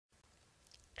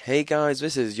Hey guys,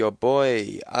 this is your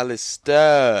boy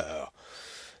Alistair,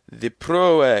 the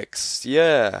Pro X.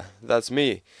 Yeah, that's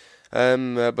me.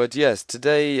 But yes,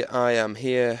 today I am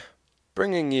here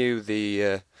bringing you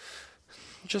the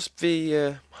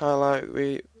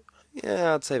highlight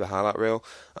I'd say the highlight reel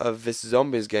of this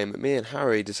zombies game that me and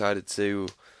Harry decided to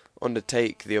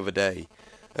undertake the other day.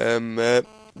 The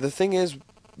thing is,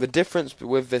 the difference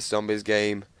with this zombies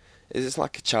game is it's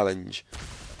like a challenge.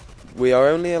 We are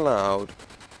only allowed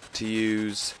to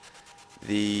use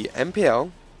the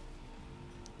MPL,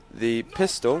 the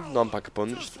pistol, non-packer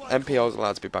punched, MPL is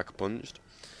allowed to be packer punched,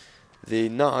 the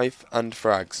knife and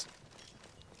frags.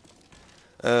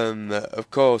 Of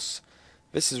course,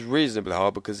 this is reasonably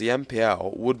hard because the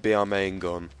MPL would be our main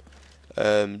gun.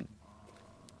 I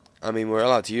mean, we're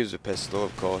allowed to use the pistol,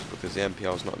 of course, because the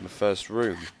MPL is not in the first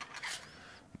room.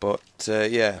 But,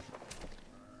 yeah.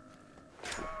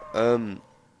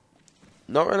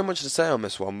 Not really much to say on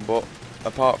this one, but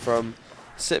apart from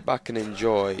sit back and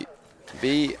enjoy. To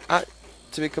be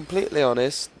completely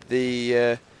honest,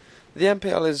 the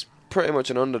MPL is pretty much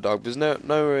an underdog. There's no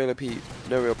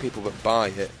real people that buy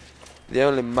it. The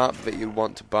only map that you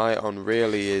want to buy it on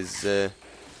really is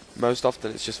most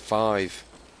often it's just 5.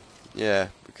 Yeah,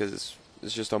 because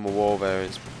it's just on the wall there.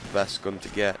 It's the best gun to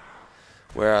get.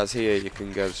 Whereas here you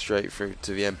can go straight through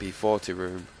to the MP40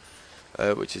 room,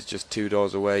 which is just 2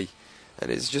 doors away. And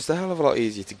it's just a hell of a lot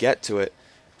easier to get to it.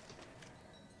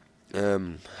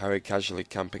 Harry casually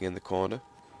camping in the corner.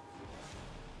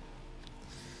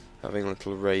 Having a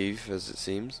little rave, as it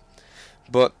seems.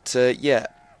 But, yeah.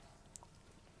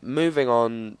 Moving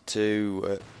on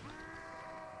to...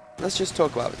 let's just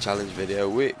talk about the challenge video.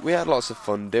 We had lots of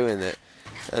fun doing it.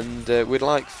 And we'd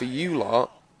like for you lot,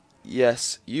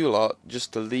 yes, you lot,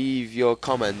 just to leave your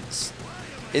comments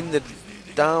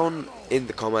down in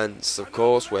the comments, of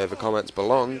course, where the comments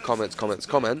belong. Comments.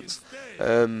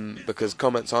 Because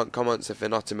comments aren't comments if they're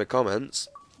not in the comments.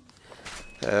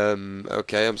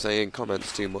 Okay, I'm saying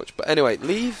comments too much. But anyway,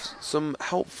 leave some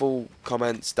helpful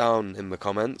comments down in the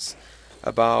comments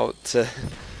about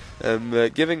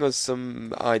giving us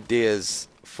some ideas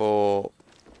for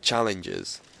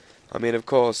challenges. I mean, of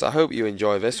course, I hope you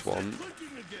enjoy this one.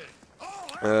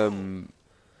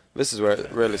 This is where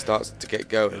it really starts to get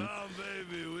going.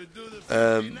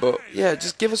 But yeah,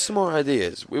 just give us some more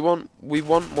ideas. We want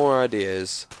more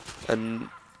ideas, and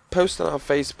post on our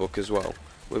Facebook as well.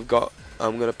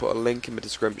 I'm gonna put a link in the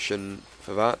description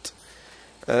for that.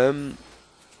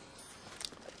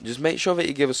 Just make sure that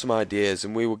you give us some ideas,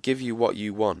 and we will give you what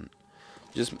you want.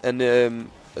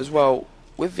 As well,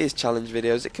 with these challenge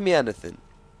videos, it can be anything.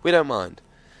 We don't mind.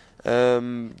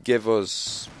 Give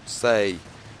us, say,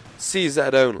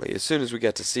 CZ only. As soon as we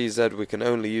get to CZ, we can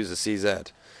only use a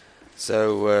CZ.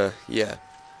 So, yeah,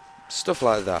 stuff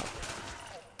like that.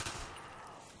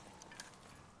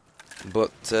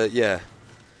 But, yeah.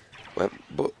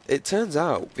 But it turns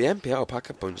out the MPL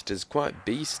packer punched is quite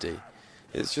beasty.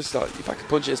 It's just like, you packer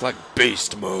punch it, it's like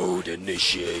beast mode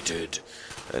initiated.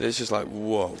 And it's just like,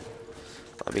 whoa.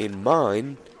 I mean,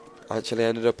 mine actually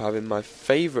ended up having my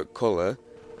favourite colour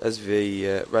as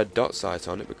the red dot sight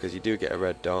on it, because you do get a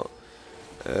red dot.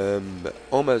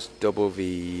 Almost double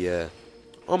the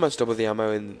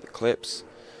ammo in the clips,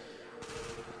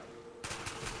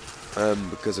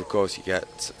 because of course you get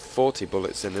 40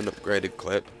 bullets in an upgraded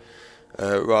clip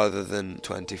rather than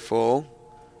 24.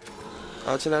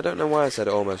 Actually, I don't know why I said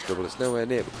almost double. It's nowhere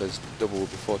near, because double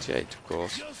would be 48, of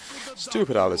course.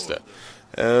 Stupid Alistair.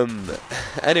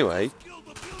 Anyway,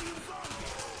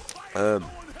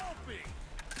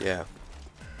 yeah.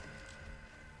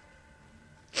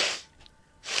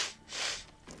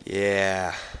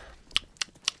 Yeah.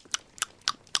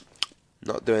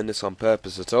 Not doing this on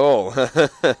purpose at all.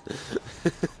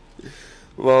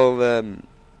 Well,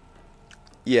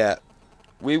 yeah,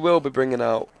 we will be bringing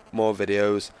out more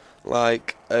videos.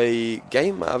 Like a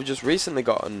game I've just recently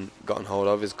gotten hold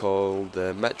of is called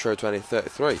Metro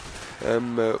 2033.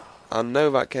 I know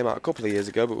that came out a couple of years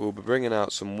ago, but we'll be bringing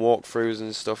out some walkthroughs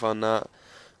and stuff on that.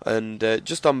 And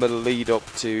just on the lead up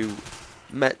to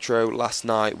Metro last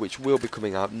night, which will be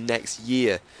coming out next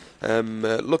year.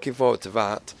 Looking forward to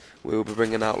that. We will be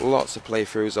bringing out lots of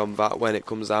playthroughs on that when it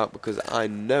comes out, because I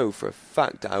know for a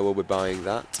fact I will be buying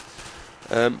that.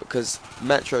 Because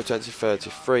Metro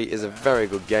 2033 is a very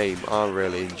good game. I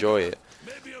really enjoy it.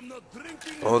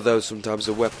 Although sometimes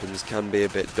the weapons can be a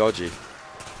bit dodgy.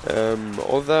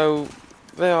 Although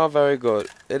they are very good.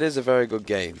 It is a very good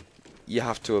game. You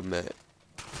have to admit.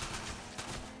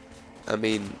 I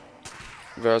mean,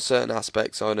 there are certain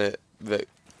aspects on it that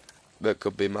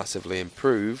could be massively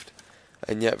improved.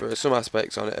 and yet there are some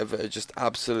aspects on it that are just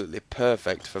absolutely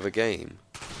perfect for the game.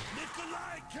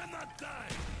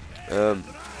 Don't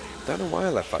know why I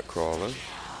left that crawler.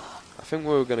 I think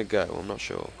we were going to go, I'm not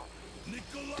sure.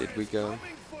 Did we go?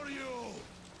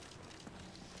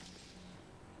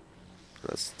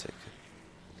 Let's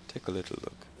take a little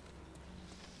look.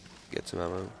 Get some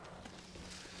ammo.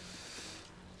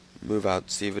 Move out,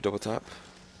 see the double tap.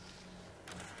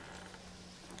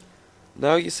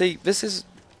 Now you see, this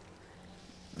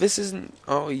isn't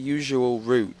our usual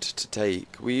route to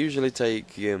take. We usually go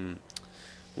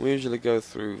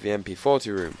through the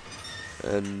MP40 room,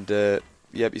 and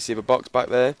yep, you see the box back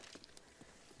there.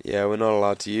 Yeah, we're not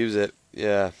allowed to use it.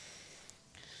 Yeah,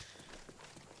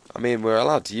 I mean we're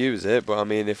allowed to use it, but I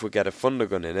mean if we get a thunder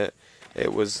gun in it,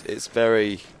 it's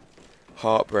very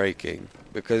heartbreaking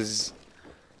because.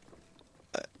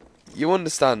 You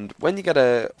understand, when you get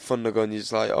a thunder gun, you're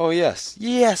just like, oh yes,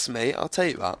 yes mate, I'll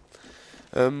take that.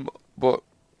 But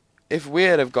if we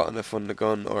had have gotten a thunder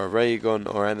gun or a ray gun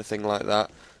or anything like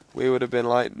that, we would have been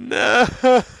like, no,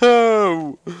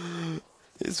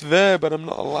 it's there, but I'm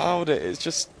not allowed it. It's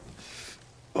just,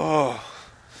 oh,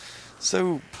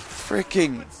 so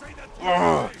freaking,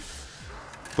 oh.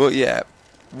 But yeah,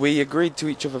 we agreed to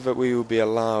each other that we would be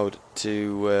allowed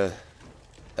to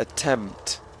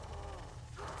attempt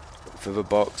for the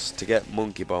box to get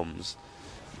monkey bombs,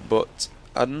 but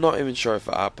I'm not even sure if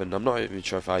it happened. I'm not even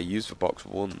sure if I used the box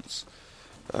once.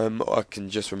 I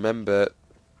can just remember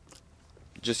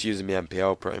just using my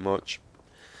MPL pretty much.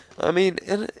 I mean,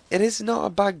 it is not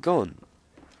a bad gun.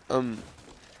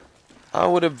 I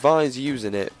would advise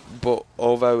using it, but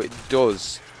although it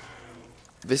does,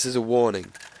 this is a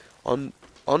warning. On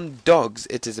dogs,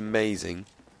 it is amazing.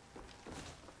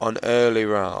 On early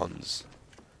rounds.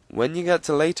 When you get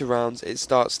to later rounds, it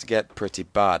starts to get pretty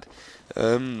bad.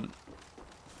 Because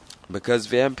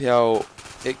the MPL,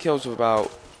 it kills with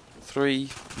about 3,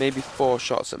 maybe 4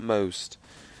 shots at most.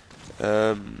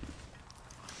 In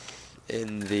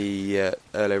the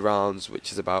early rounds,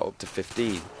 which is about up to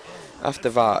 15. After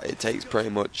that, it takes pretty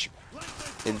much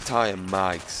entire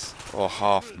mags, or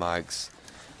half mags.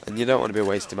 And you don't want to be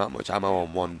wasting that much ammo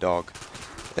on one dog.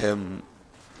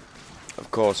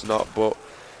 Of course not, but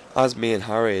as me and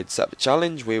Harry had set the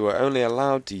challenge, we were only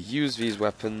allowed to use these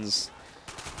weapons.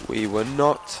 We were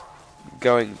not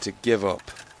going to give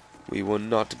up. We were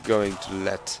not going to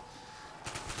let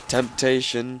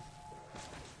temptation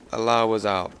allow us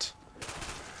out.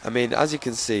 I mean, as you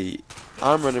can see,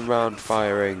 I'm running around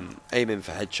firing, aiming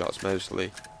for headshots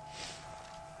mostly.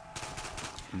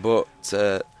 But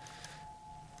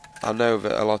I know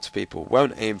that a lot of people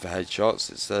won't aim for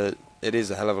headshots. It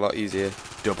is a hell of a lot easier.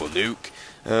 Double nuke.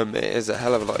 It is a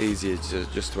hell of a lot easier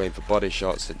just to aim for body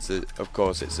shots, since of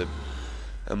course it's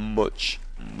a much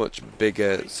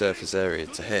bigger surface area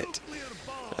to hit.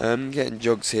 Getting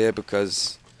jugs here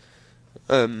because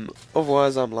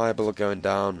otherwise I'm liable to going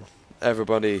down.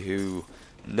 Everybody who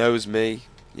knows me,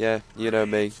 yeah, you know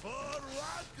me.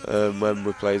 When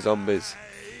we play zombies,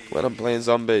 when I'm playing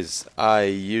zombies, I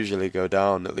usually go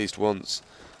down at least once.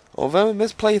 Although in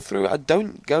this playthrough I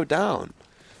don't go down.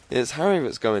 It's Harry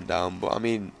that's going down, but I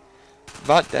mean,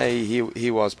 that day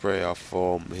he was pretty off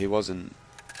form. He wasn't.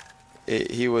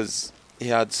 He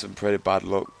had some pretty bad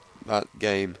luck that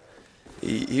game.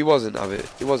 He wasn't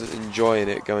enjoying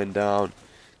it going down.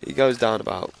 He goes down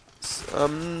about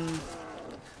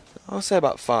I'll say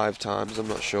about 5 times. I'm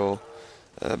not sure.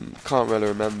 Can't really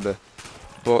remember,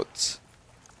 but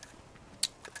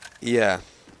yeah.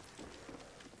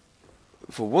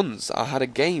 For once, I had a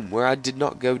game where I did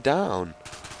not go down.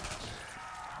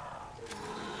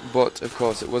 But, of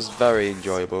course, it was very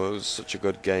enjoyable. It was such a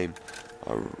good game.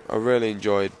 I really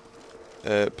enjoyed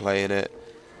playing it.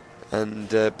 And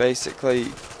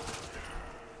basically,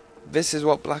 this is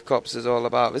what Black Ops is all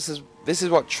about. This is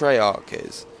what Treyarch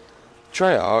is.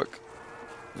 Treyarch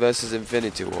versus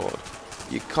Infinity Ward.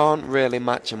 You can't really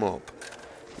match them up.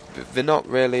 They're not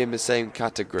really in the same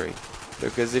category.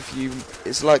 Because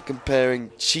it's like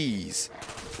comparing cheese,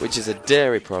 which is a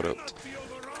dairy product,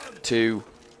 to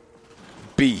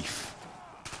beef,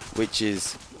 which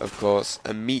is, of course,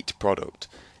 a meat product.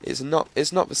 It's not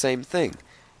the same thing.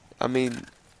 I mean,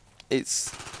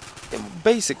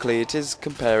 basically it is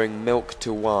comparing milk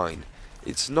to wine.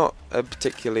 It's not a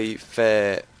particularly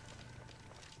fair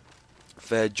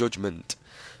judgment,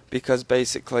 because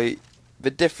basically the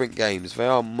different games, they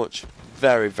are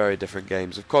very, very different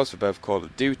games. Of course, they're both Call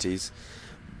of Duties,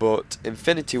 but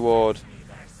Infinity Ward,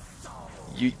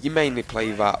 you mainly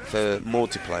play that for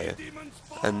multiplayer,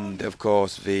 and of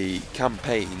course the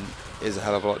campaign is a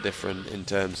hell of a lot different in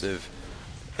terms of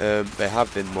they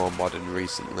have been more modern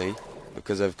recently,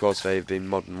 because of course they've been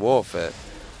Modern Warfare.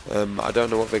 I don't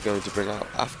know what they're going to bring out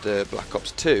after Black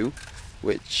Ops 2,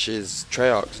 which is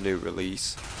Treyarch's new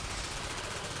release.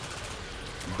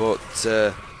 But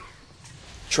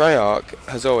Treyarch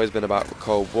has always been about the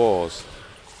Cold Wars,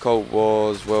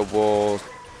 World War,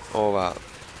 all that.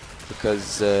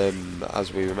 Because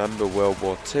as we remember, World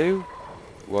War II,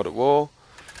 World at War,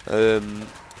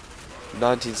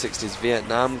 1960s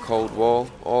Vietnam, Cold War,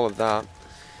 all of that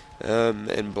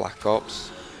in Black Ops.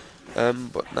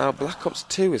 But now Black Ops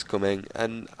 2 is coming,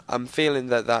 and I'm feeling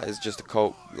that that is just the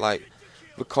Cold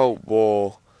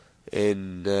War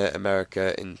in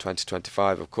America in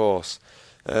 2025, of course.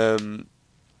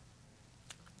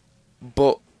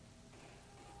 But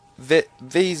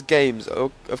these games,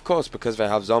 of course, because they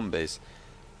have zombies,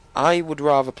 I would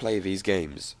rather play these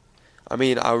games. I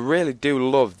mean, I really do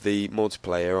love the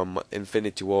multiplayer on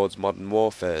Infinity Ward's Modern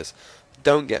Warfares.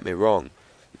 Don't get me wrong,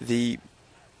 the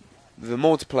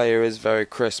multiplayer is very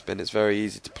crisp and it's very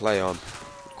easy to play on.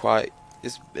 It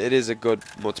is a good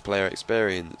multiplayer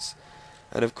experience.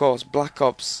 And of course, Black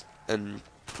Ops and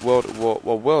World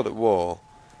at War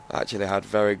actually had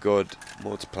very good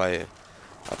multiplayer.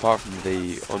 Apart from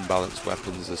the unbalanced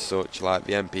weapons as such, like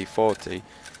the MP40,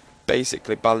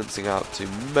 basically balancing out to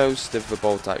most of the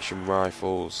bolt-action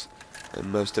rifles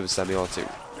and most of the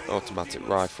semi-automatic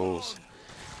rifles.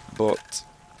 But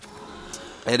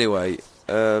anyway,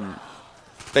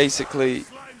 basically,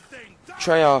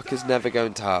 Treyarch is never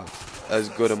going to have as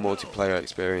good a multiplayer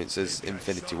experience as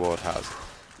Infinity Ward has.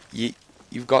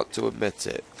 You've got to admit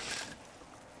it.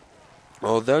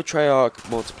 Although Treyarch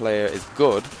multiplayer is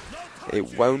good,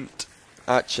 it won't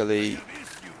actually.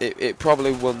 It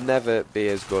probably will never be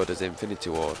as good as Infinity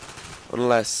Ward,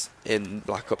 unless in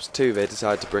Black Ops 2 they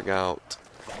decide to bring out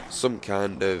some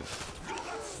kind of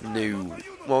new,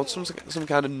 some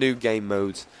kind of new game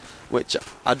modes, which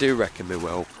I do reckon they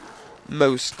will.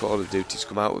 Most Call of Duties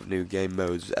come out with new game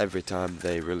modes every time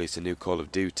they release a new Call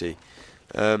of Duty.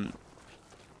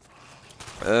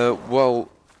 Well,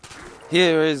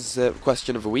 here is a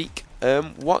question of the week.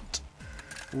 What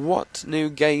new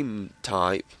game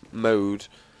type mode?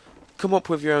 Come up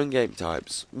with your own game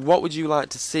types. What would you like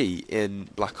to see in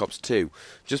Black Ops 2?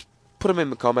 Just put them in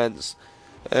the comments.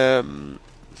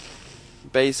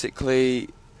 Basically,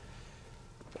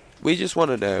 we just want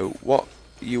to know what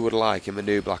you would like in the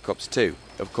new Black Ops 2,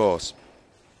 of course.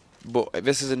 But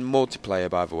this is in multiplayer,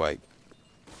 by the way.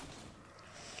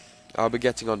 I'll be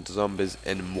getting onto zombies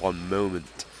in one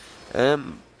moment.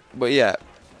 But yeah,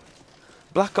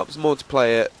 Black Ops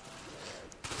multiplayer,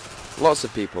 lots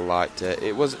of people liked it.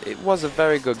 It was a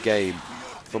very good game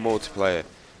for multiplayer.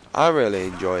 I really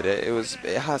enjoyed it.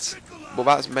 Well,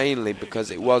 that's mainly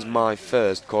because it was my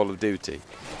first Call of Duty.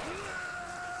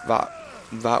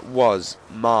 That was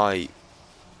my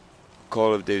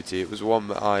Call of Duty. It was one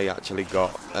that I actually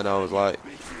got, and I was like,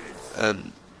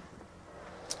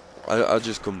 I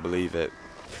just couldn't believe it,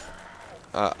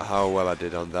 how well I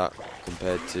did on that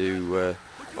compared to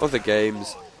other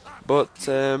games. But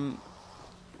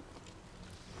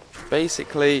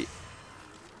basically,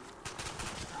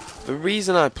 the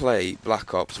reason I play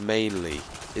Black Ops mainly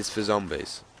is for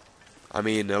zombies. I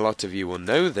mean, a lot of you will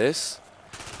know this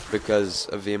because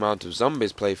of the amount of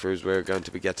zombies playthroughs we're going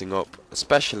to be getting up,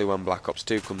 especially when Black Ops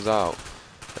 2 comes out.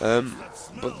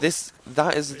 But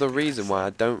that is the reason why I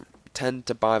don't tend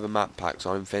to buy the map packs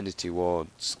on Infinity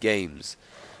Ward's games,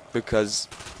 because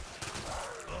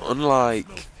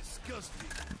unlike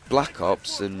Black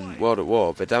Ops and World at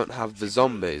War, they don't have the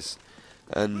zombies.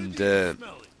 And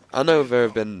I know there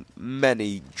have been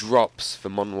many drops for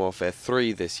Modern Warfare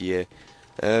 3 this year,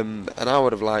 and I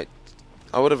would have liked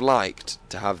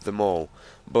to have them all,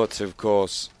 but of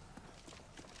course,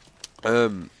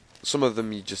 some of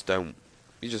them you just don't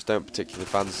particularly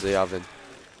fancy having.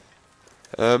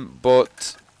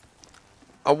 But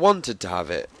I wanted to have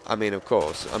it. I mean, of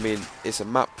course. I mean, it's a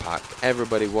map pack.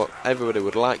 Everybody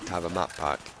would like to have a map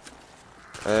pack.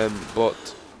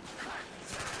 But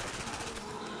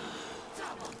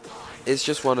it's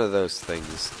just one of those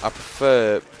things. I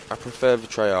prefer the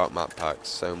Treyarch map packs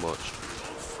so much.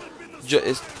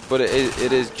 But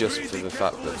it is just for the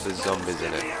fact that there's zombies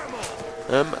in it.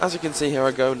 As you can see, here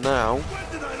I go now.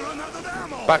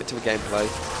 Back to the gameplay.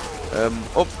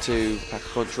 Up to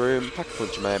Pack-a-Punch room.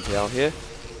 Pack-a-Punch my MPL here.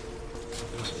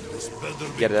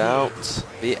 Get it out.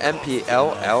 The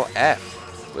MPL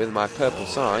LF with my purple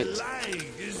sight.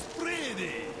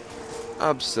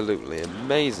 Absolutely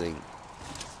amazing.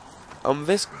 On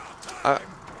this, I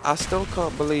still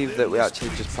can't believe that we actually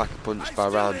just Pack-a-Punched by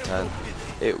round 10.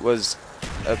 It was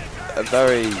a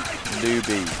very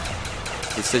newbie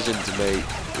decision to make.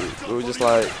 We were just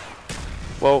like,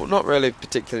 Well, not really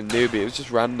particularly newbie, it was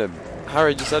just random.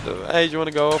 Harry just said, hey, do you want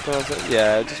to go up? And I said,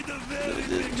 yeah,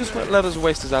 just let us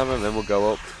waste his ammo and then we'll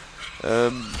go up.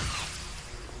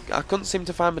 I couldn't seem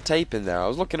to find my tape in there. I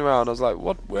was looking around, I was like,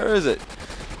 what? Where is it?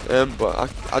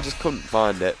 But I just couldn't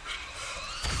find it.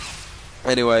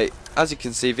 Anyway, as you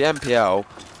can see, the MPL,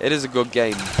 it is a good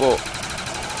game, but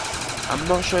I'm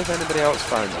not sure if anybody else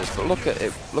finds this. But look at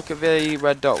it. Look at the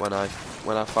red dot when I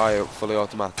fire up fully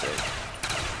automatic.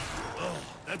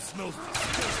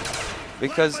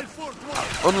 Because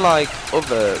unlike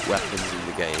other weapons in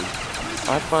the game,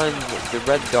 I find that the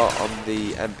red dot on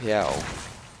the MPL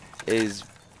is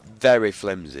very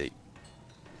flimsy.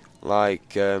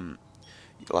 Like you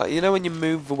know when you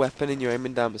move the weapon and you're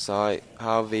aiming down the sight,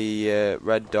 how the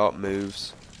red dot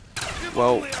moves.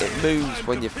 Well, it moves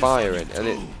when you're firing,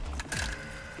 and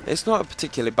it's not a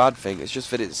particularly bad thing. It's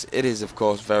just that it is of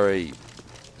course very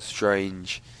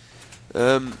strange.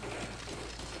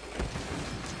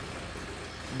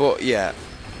 But yeah,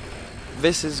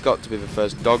 this has got to be the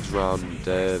first dogs round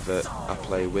that I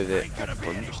play with it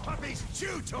punched,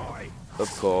 of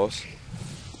course.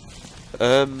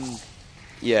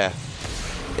 Yeah,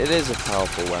 it is a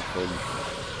powerful weapon,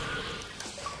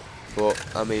 but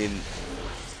I mean,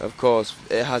 of course,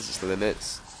 it has its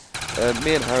limits.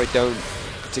 Me and Harry don't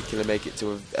particularly make it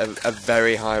to a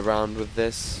very high round with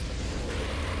this,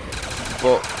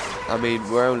 but I mean,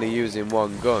 we're only using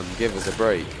one gun. Give us a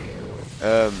break.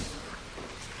 I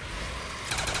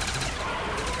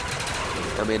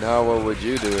mean, how well would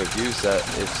you do if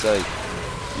say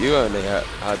you only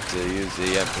had to use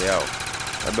the MPL?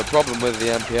 And the problem with the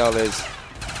MPL is,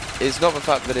 it's not the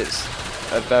fact that it's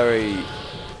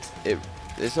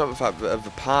it's not the fact of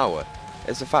the power.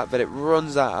 It's the fact that it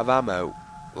runs out of ammo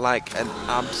like an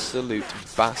absolute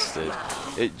bastard.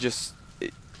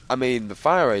 I mean, the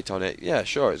fire rate on it, yeah,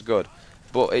 sure, it's good.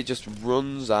 But it just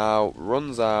runs out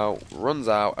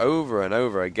over and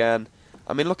over again.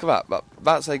 I mean, look at that.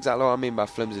 That's exactly what I mean by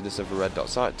flimsiness of a red dot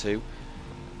sight too.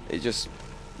 It just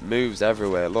moves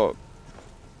everywhere, look.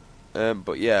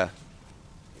 But yeah.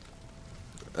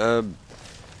 It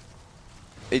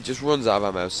just runs out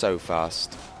of ammo so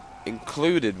fast.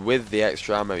 Included with the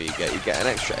extra ammo you get an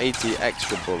extra 80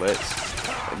 extra bullets.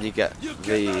 And you get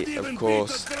of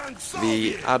course,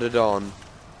 the added on,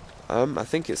 I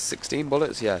think it's 16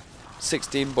 bullets, yeah.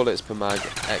 16 bullets per mag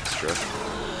extra.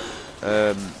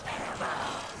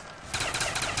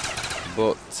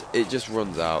 But it just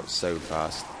runs out so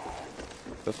fast.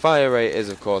 The fire rate is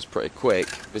of course pretty quick.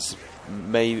 This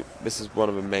is one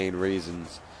of the main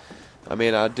reasons. I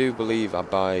mean, I do believe I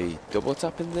buy double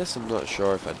tap in this. I'm not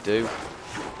sure if I do.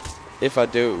 If I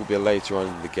do, it will be later on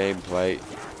in the gameplay.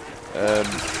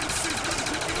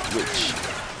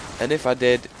 And if I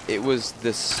did, it was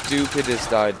the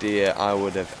stupidest idea I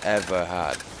would have ever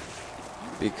had.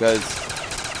 Because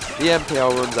the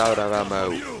MPL runs out of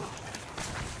ammo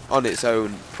on its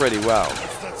own pretty well.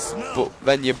 But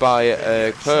then you buy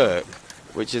a perk,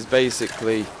 which is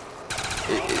basically...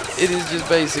 It is just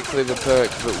basically the perk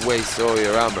that wastes all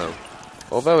your ammo.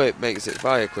 Although it makes it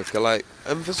fire quicker,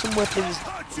 and for some weapons,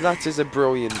 that is a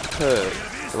brilliant perk.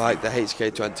 Like the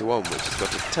HK21, which has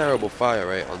got a terrible fire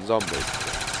rate on zombies.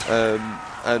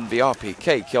 And the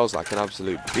RPK kills like an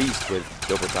absolute beast with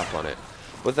double tap on it.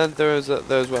 But then there's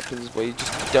those weapons where you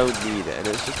just don't need it, and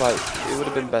it's just like, it would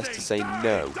have been best to say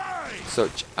no.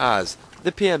 Such as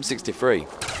the PM63.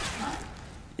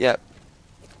 Yep.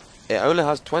 It only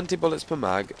has 20 bullets per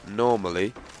mag,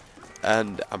 normally,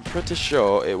 and I'm pretty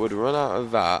sure it would run out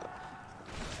of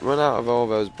all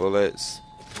those bullets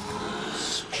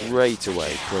straight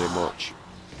away, pretty much.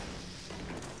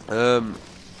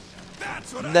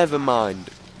 Never mind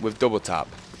with double tap.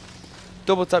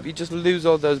 Double tap, you just lose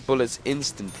all those bullets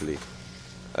instantly.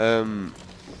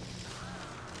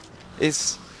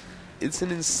 It's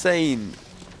an insane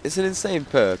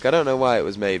perk. I don't know why it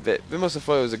was made, but they must have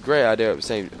thought it was a great idea at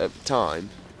the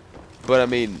time. But I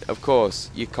mean, of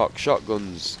course, you cock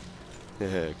shotguns.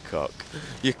 You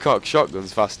cock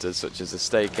shotguns faster, such as a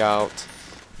stakeout.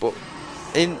 But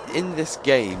in this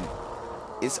game,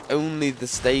 it's only the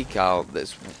stakeout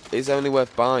is only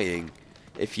worth buying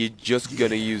if you're just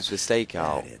gonna use the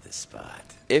stakeout.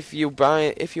 If you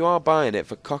are buying it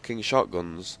for cocking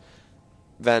shotguns,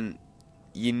 then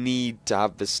you need to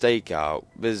have the stakeout.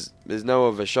 There's no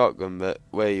other shotgun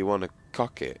where you want to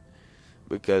cock it,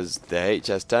 because the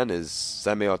HS10 is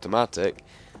semi-automatic,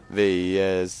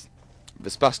 the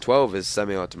Spas 12 is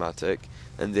semi-automatic,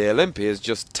 and the Olympia is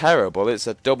just terrible. It's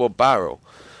a double barrel.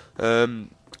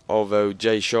 Although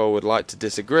Jay Shaw would like to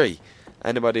disagree.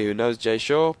 Anybody who knows Jay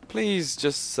Shaw, please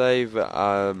just say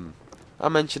that I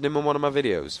mentioned him in one of my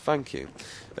videos. Thank you.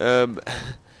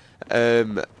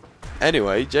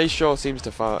 Anyway, Jay Shaw seems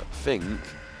to think.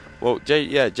 Well,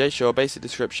 Jay Shaw. Basic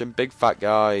description: big fat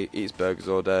guy, eats burgers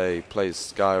all day, plays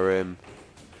Skyrim,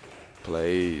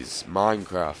 plays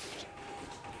Minecraft,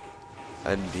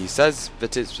 and he says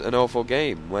that it's an awful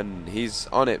game when he's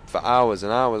on it for hours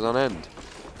and hours on end.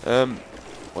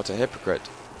 What a hypocrite.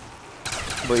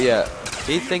 But yeah,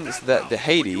 he thinks that the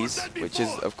Hades, which is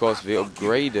of course the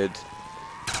upgraded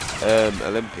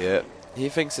Olympia, he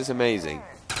thinks it's amazing.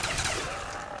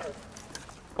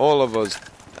 All of us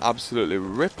absolutely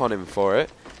rip on him for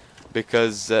it,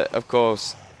 because of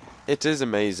course it is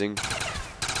amazing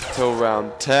till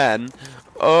round 10.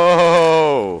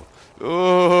 Oh,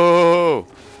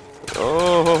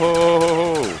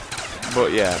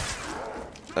 but yeah,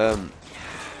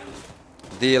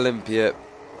 the Olympia,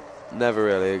 never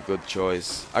really a good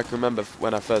choice. I can remember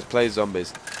when I first played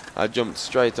Zombies, I jumped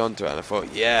straight onto it and I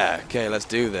thought, yeah, okay, let's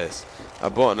do this. I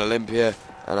bought an Olympia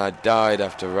and I died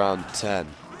after round 10.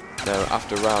 No,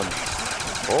 after round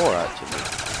 4 actually.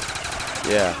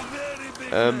 Yeah.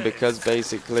 Because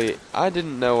basically I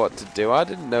didn't know what to do. I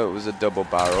didn't know it was a double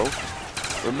barrel.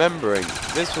 Remembering,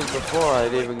 this was before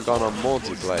I'd even gone on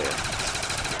multiplayer.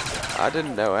 I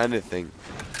didn't know anything.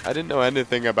 I didn't know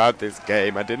anything about this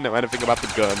game. I didn't know anything about the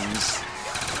guns.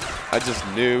 I just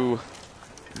knew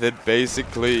that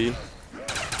basically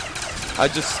I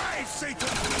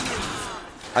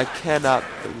cannot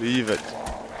believe it.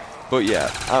 But yeah,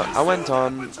 I went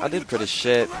on, I did pretty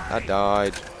shit, I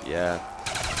died, yeah.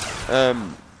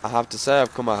 I have to say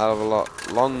I've come a hell of a lot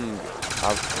of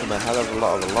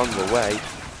a longer way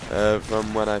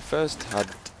from when I first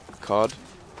had COD,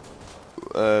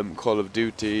 Call of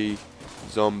Duty,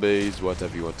 Zombies,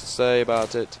 whatever you want to say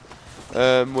about it,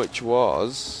 which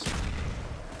was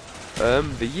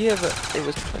the year that it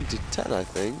was 2010, I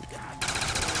think.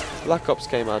 Black Ops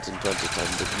came out in 2010,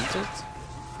 didn't it?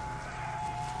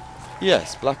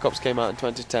 Yes, Black Ops came out in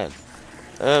 2010.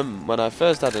 When I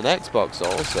first had an Xbox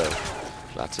also,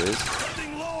 that is,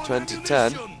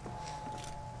 2010.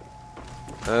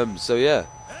 So yeah,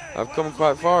 I've come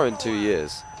quite far in 2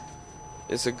 years.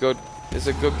 It's a good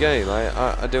game.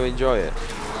 I do enjoy it.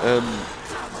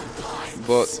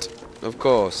 But of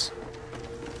course,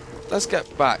 let's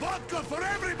get back.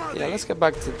 Yeah, let's get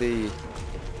back to the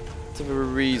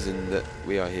reason that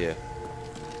we are here.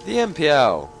 The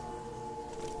MPL.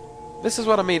 This is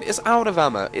what I mean. It's out of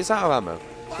ammo. It's out of ammo.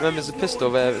 Remember, there's a pistol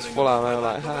there. It's full ammo.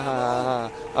 Like, ha ha ha.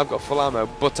 I've got full ammo,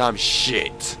 but I'm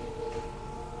shit.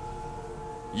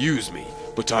 Use me,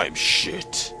 but I'm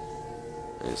shit.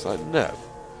 And it's like, no.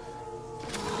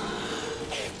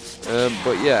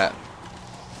 But yeah.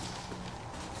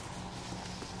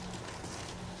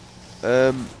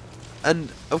 And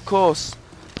of course,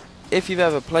 if you've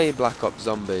ever played Black Ops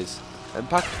Zombies and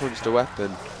pack-a-punched a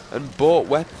weapon and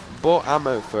bought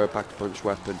ammo for a pack-a-punch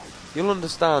weapon, you'll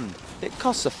understand it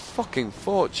costs a fucking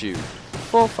fortune.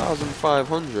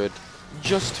 4,500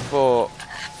 just for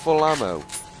full ammo.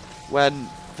 When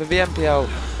for the MPL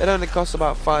it only costs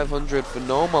about 500 for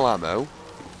normal ammo.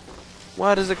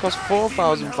 Why does it cost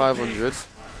 4,500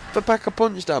 for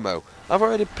pack-a-punched ammo? I've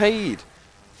already paid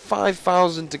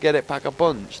 5,000 to get it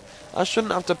pack-a-punched. I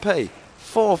shouldn't have to pay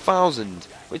 4,000,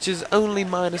 which is only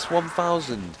minus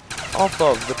 1,000 off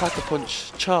of the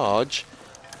pack-a-punch charge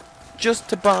just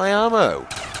to buy ammo.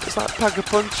 It's like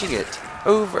pack-a-punching it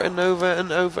over and over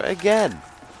and over again.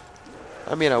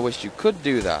 I mean, I wish you could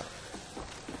do that,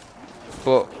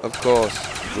 but of course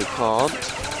we can't.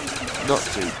 Not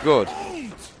too good.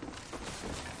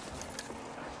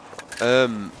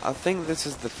 I think this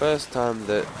is the first time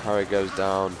that Harry goes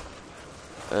down,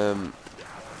 and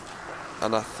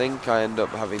I think I end up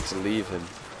having to leave him.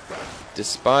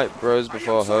 Despite bros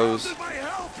before hoes,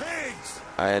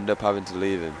 I end up having to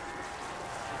leave him.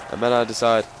 And then I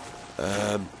decide,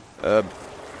 I'll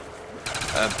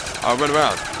run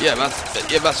around. Yeah,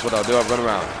 that's what I'll do. I'll run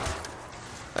around.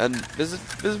 And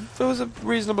there was a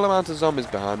reasonable amount of zombies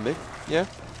behind me. Yeah,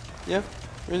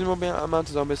 reasonable amount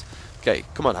of zombies. Okay,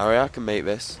 come on, Harry, I can make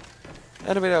this.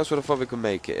 Anybody else would have thought we could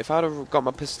make it. If I'd have got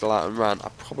my pistol out and ran, I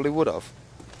probably would have.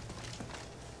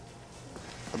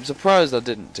 I'm surprised I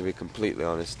didn't, to be completely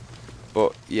honest.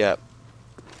 But, yeah.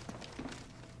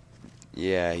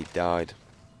 Yeah, he died.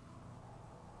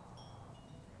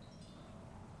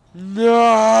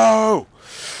 No!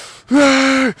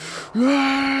 I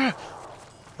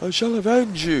shall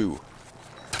avenge you!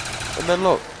 And then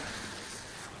look.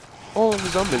 All of the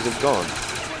zombies have gone.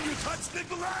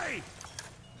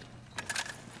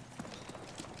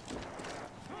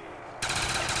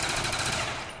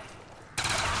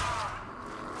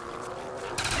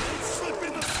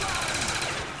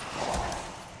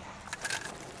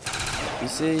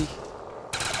 see,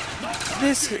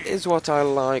 this is what I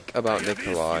like about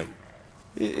Nikolai.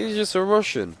 He's just a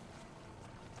Russian.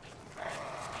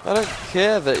 I don't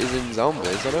care that he's in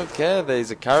zombies. I don't care that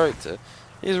he's a character.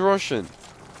 He's Russian.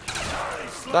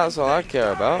 That's all I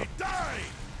care about.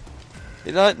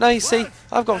 You know, now you see,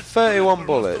 I've got 31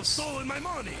 bullets,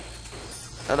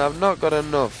 and I've not got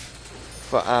enough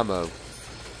for ammo.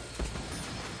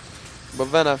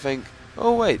 But then I think,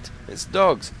 oh wait, it's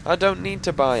dogs. I don't need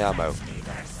to buy ammo.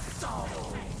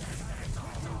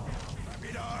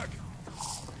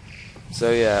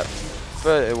 So yeah,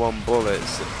 31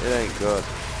 bullets, it ain't good.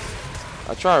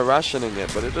 I try rationing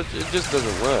it, but it just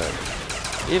doesn't work.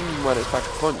 Even when it's pack a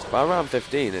punch, by around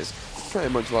 15 it's pretty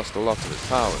much lost a lot of its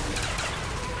power.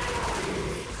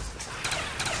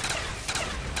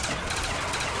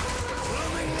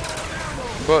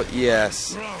 But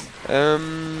yes,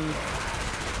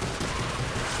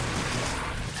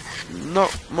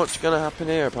 not much gonna happen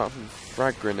here apart from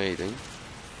frag grenading.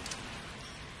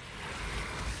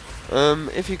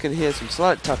 If you can hear some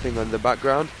slight tapping on the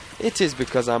background, it is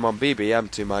because I'm on BBM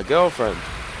to my girlfriend.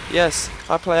 Yes,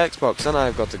 I play Xbox and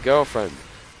I've got a girlfriend.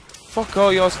 Fuck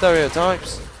all your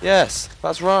stereotypes. Yes,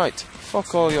 that's right.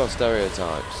 Fuck all your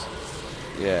stereotypes.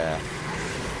 Yeah.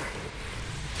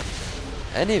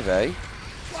 Anyway,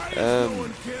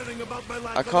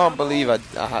 I can't believe I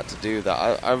had to do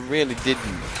that. I really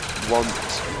didn't want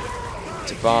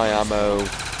to buy ammo,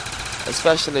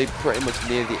 especially pretty much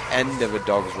near the end of a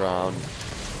dog's round.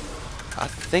 I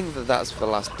think that's the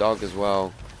last dog as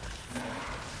well.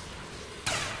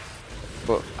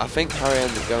 But I think Harry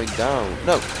ended up going down.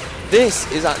 No, this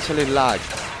is actually lag.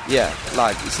 Yeah,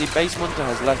 lag. You see, Basemunter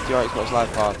has left your Xbox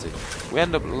Live Party. We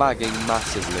end up lagging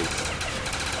massively.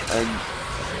 And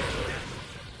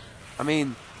I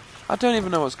mean, I don't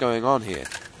even know what's going on here,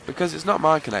 because it's not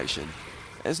my connection.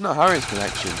 It's not Harry's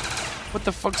connection. What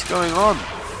the fuck's going on?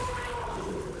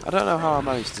 I don't know how I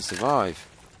managed to survive.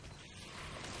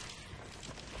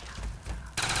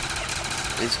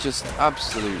 It's just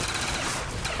absolute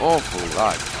awful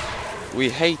lag. We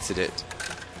hated it.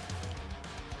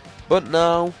 But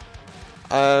now,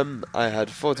 I had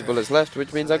 40 bullets left,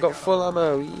 which means I got full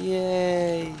ammo.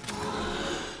 Yay!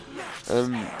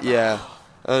 Yeah.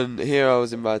 And here I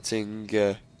was inviting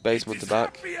Basemunter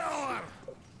back.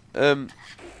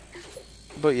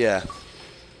 But yeah,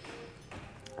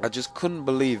 I just couldn't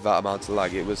believe that amount of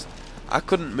lag. I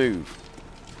couldn't move.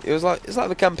 It's like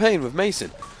the campaign with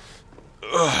Mason.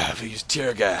 Ugh, I've used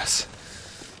tear gas.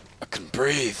 I couldn't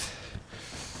breathe.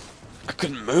 I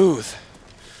couldn't move.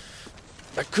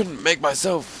 I couldn't make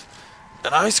myself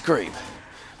an ice cream.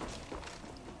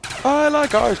 I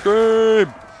like ice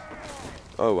cream.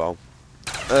 Oh well.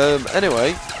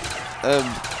 Anyway,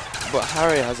 but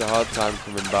Harry has a hard time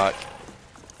coming back.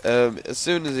 As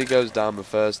soon as he goes down the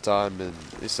first time, and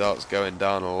he starts going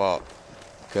down a lot,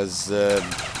 because I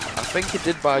think he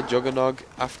did buy Juggernog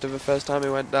after the first time he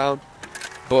went down.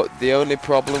 But the only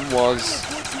problem was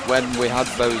when we had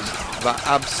that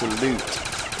absolute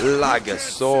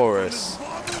Lagosaurus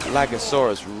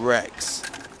Rex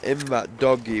in that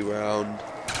doggy round.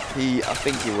 I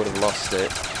think he would have lost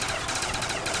it.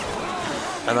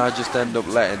 And I just end up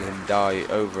letting him die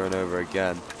over and over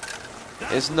again.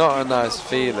 It's not a nice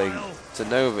feeling to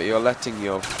know that you're letting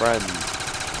your friend,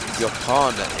 your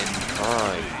partner in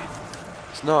crime.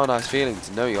 It's not a nice feeling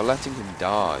to know you're letting him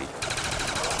die.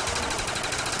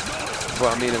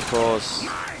 But I mean, of course,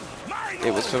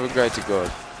 it was for the greater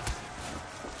good.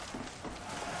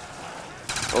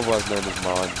 Otherwise known as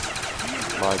mine.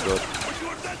 My good.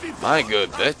 My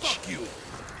good, bitch.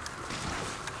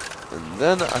 And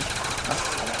then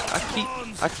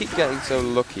I keep getting so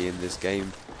lucky in this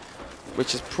game,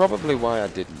 which is probably why I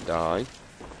didn't die.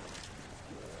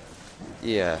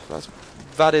 Yeah,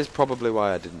 that is probably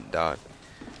why I didn't die.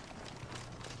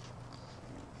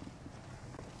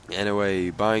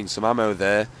 Anyway, buying some ammo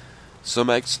there, some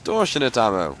extortionate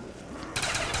ammo.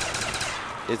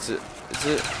 It's a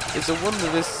wonder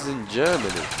this is in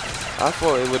Germany. I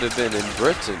thought it would have been in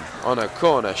Britain, on a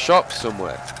corner shop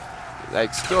somewhere.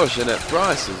 Extortionate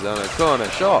prices on a corner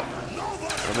shop.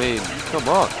 I mean, come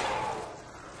on.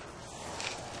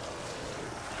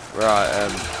 Right,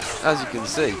 as you can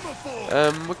see,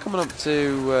 we're coming up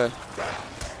to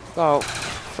about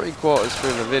 3/4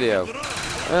 through the video,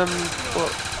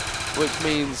 which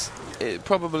means it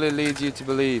probably leads you to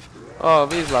believe, oh,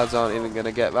 these lads aren't even going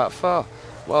to get that far.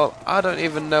 Well, I don't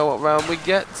even know what round we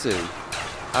get to.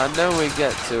 I know we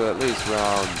get to at least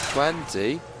round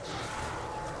 20,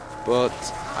 but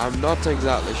I'm not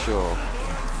exactly sure.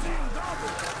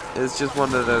 It's just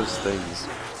one of those things.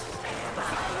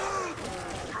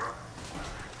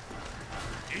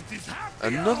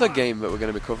 another game that we're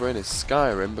going to be covering is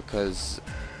Skyrim, because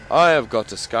I have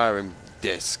got a Skyrim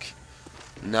disc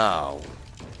now.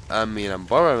 I mean, I'm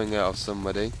borrowing it off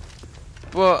somebody,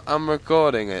 but I'm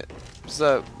recording it.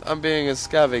 So I'm being a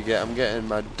scavenging. I'm getting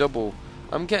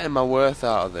my worth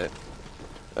out of it.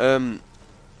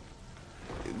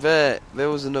 There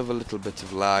was another little bit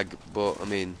of lag, but I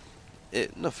mean,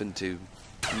 nothing too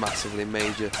massively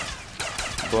major.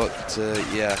 But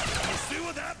yeah,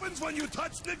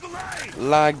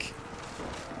 lag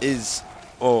is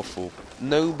awful.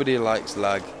 Nobody likes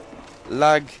lag.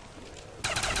 Lag,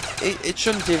 it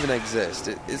shouldn't even exist.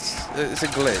 It's a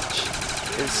glitch.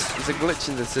 It's a glitch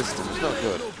in the system. It's not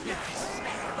good.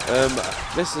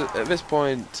 At this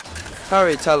point,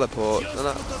 Harry teleports,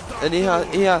 and he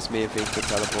asked me if he could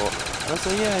teleport. And I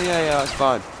say, yeah, that's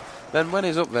fine. Then when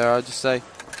he's up there, I just say,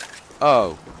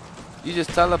 oh, you just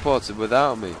teleported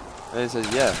without me. And he says,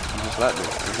 yeah, you just let me.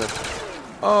 And I said,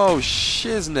 oh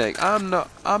shiznick,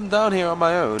 I'm down here on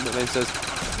my own. And he says,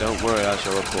 don't worry,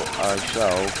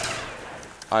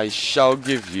 I shall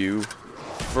give you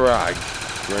frag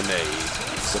grenade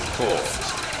support.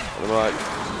 And I'm like,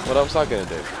 what else am I gonna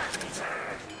do?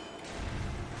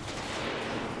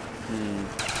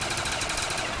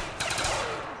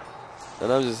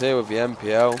 And I'm just here with the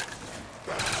MPL.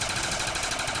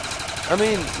 I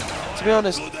mean, to be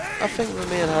honest, I think that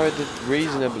me and Harry did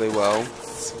reasonably well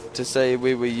to say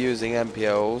we were using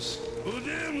MPLs.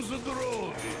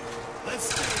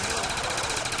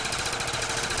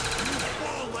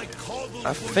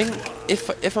 I think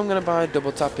if I'm gonna buy a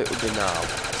double tap, it would be now.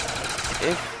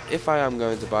 If I am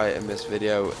going to buy it in this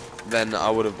video, then I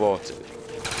would have bought it.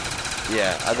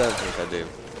 Yeah, I don't think I do.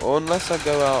 Or unless I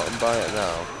go out and buy it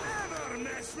now,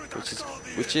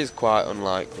 which is quite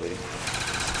unlikely.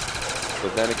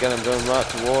 But then again, I'm going right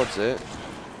towards it.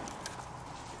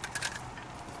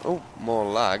 Oh, more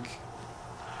lag.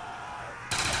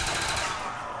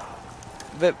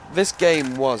 This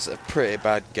game was a pretty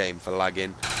bad game for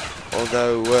lagging.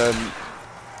 Although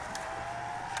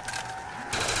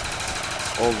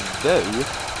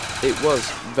it was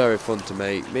very fun to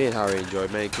make. Me and Harry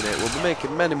enjoyed making it. We'll be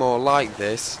making many more like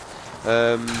this.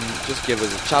 Just give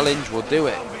us a challenge, we'll do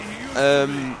it.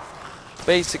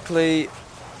 Basically,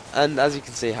 and as you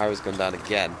can see, Harry's gone down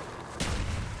again.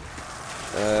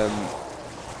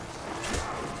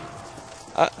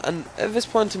 And at this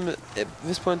point in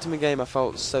the game, I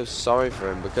felt so sorry for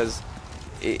him, because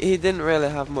he didn't really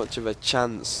have much of a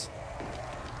chance.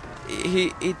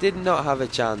 He did not have a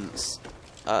chance,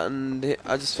 and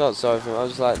I just felt sorry for him. I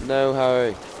was like, no,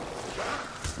 Harry,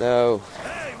 no,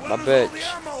 my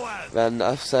bitch. Then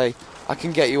I say, I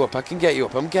can get you up, I'm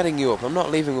getting you up, I'm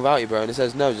not leaving without you, bro. And he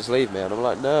says, no, just leave me. And I'm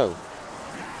like, no.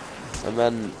 And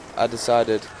then I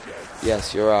decided,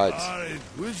 yes, you're right.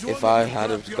 If I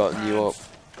had have gotten you up,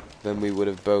 then we would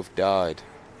have both died.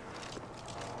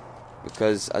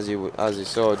 Because as you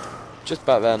saw, just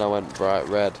back then I went bright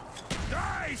red.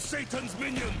 Die, Satan's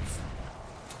minions!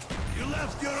 You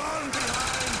left your arm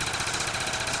behind.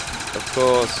 Of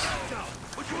course,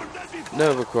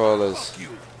 Nova crawlers,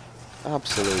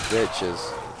 absolute bitches.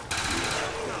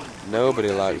 Nobody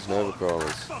likes Nova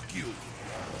crawlers.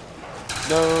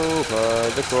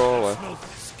 Nova the crawler.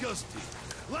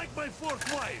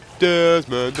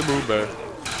 Desmond the Moon Bear.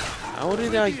 How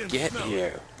did I get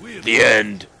here? The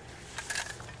end.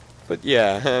 But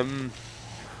yeah,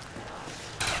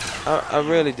 I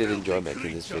really did enjoy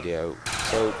making this video.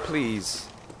 So please,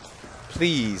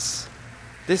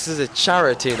 this is a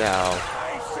charity now.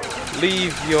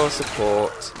 Leave your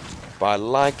support by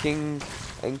liking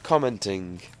and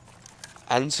commenting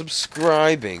and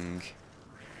subscribing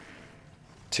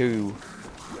to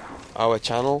our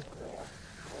channel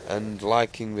and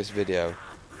liking this video,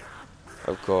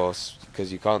 of course,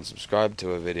 because you can't subscribe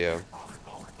to a video.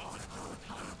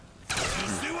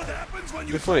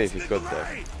 It'd be funny if you could, though.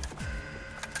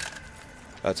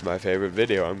 That's my favourite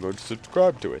video, I'm going to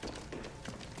subscribe to it.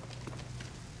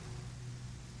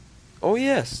 Oh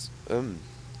yes,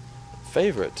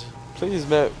 favourite. Please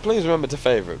remember to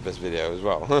favourite this video as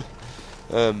well.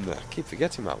 I keep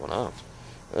forgetting that one out.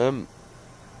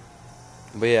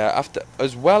 But yeah,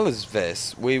 as well as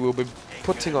this, we will be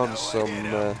putting on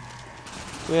some.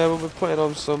 We'll be putting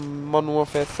on some Modern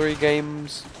Warfare 3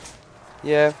 games.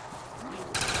 Yeah,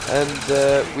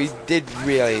 and we did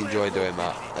really enjoy doing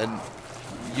that, and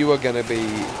you are going to be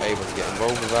able to get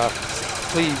involved with that.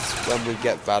 Please, when we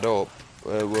get that up,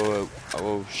 I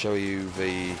will show you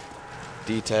the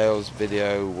details,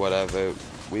 video, whatever.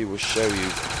 We will show you.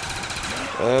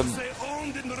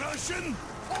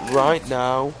 Right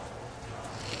now,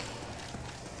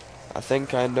 I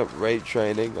think I end up raid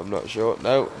training. I'm not sure.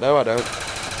 No, I don't.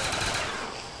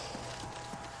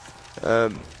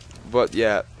 But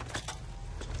yeah,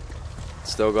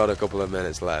 still got a couple of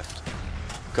minutes left.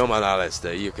 Come on,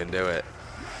 Alistair, you can do it.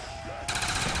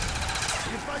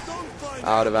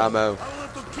 Out of ammo,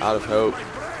 out of hope,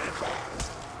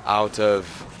 out of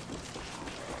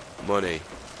money.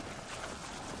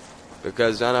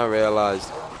 Because then I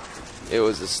realised it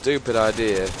was a stupid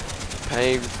idea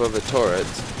paying for the turret,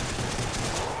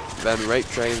 then raid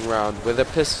training round with a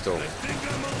pistol.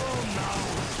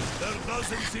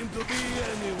 Seem to be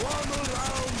anyone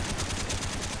around.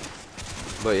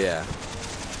 But yeah.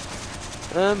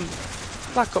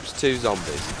 Black Ops 2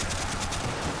 Zombies.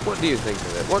 What do you think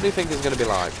of it? What do you think it's going to be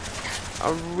like?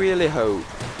 I really hope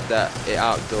that it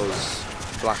outdoes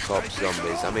Black Ops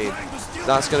Zombies. I mean,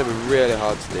 that's going to be really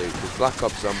hard to do because Black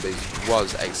Ops Zombies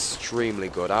was extremely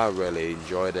good. I really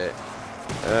enjoyed it.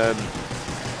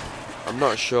 I'm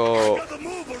not sure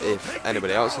if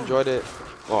anybody else enjoyed it.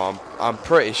 Well, I'm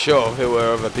pretty sure there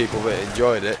were other people that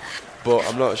enjoyed it, but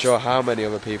I'm not sure how many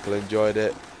other people enjoyed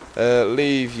it.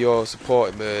 Leave your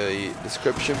support in the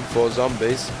description for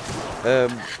Zombies.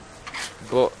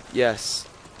 But yes,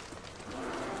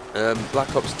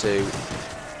 Black Ops 2,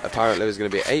 apparently there's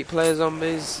going to be 8-player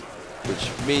Zombies,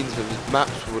 which means that the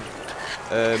maps would,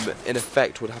 in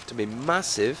effect, would have to be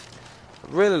massive.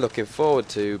 I'm really looking forward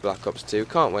to Black Ops 2,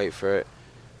 can't wait for it.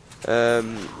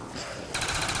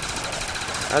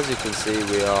 As you can see,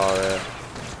 we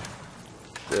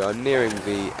are nearing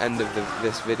the end of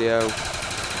this video,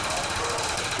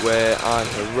 where I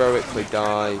heroically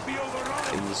die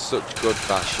in such good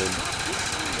fashion.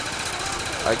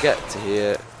 I get to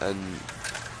here and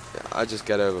I just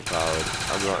get overpowered.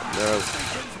 I'm like, no.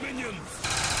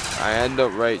 I end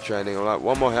up raid training. I'm like,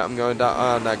 one more hit, I'm going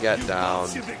down, and I get down.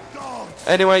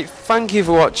 Anyway, thank you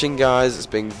for watching, guys. It's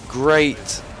been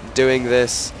great doing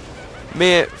this.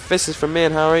 This is from me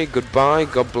and Harry. Goodbye.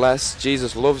 God bless.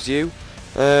 Jesus loves you.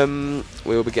 We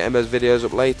will be getting those videos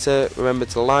up later. Remember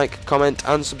to like, comment,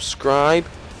 and subscribe.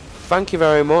 Thank you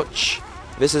very much.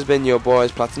 This has been your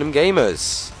boys, Platinum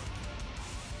Gamers.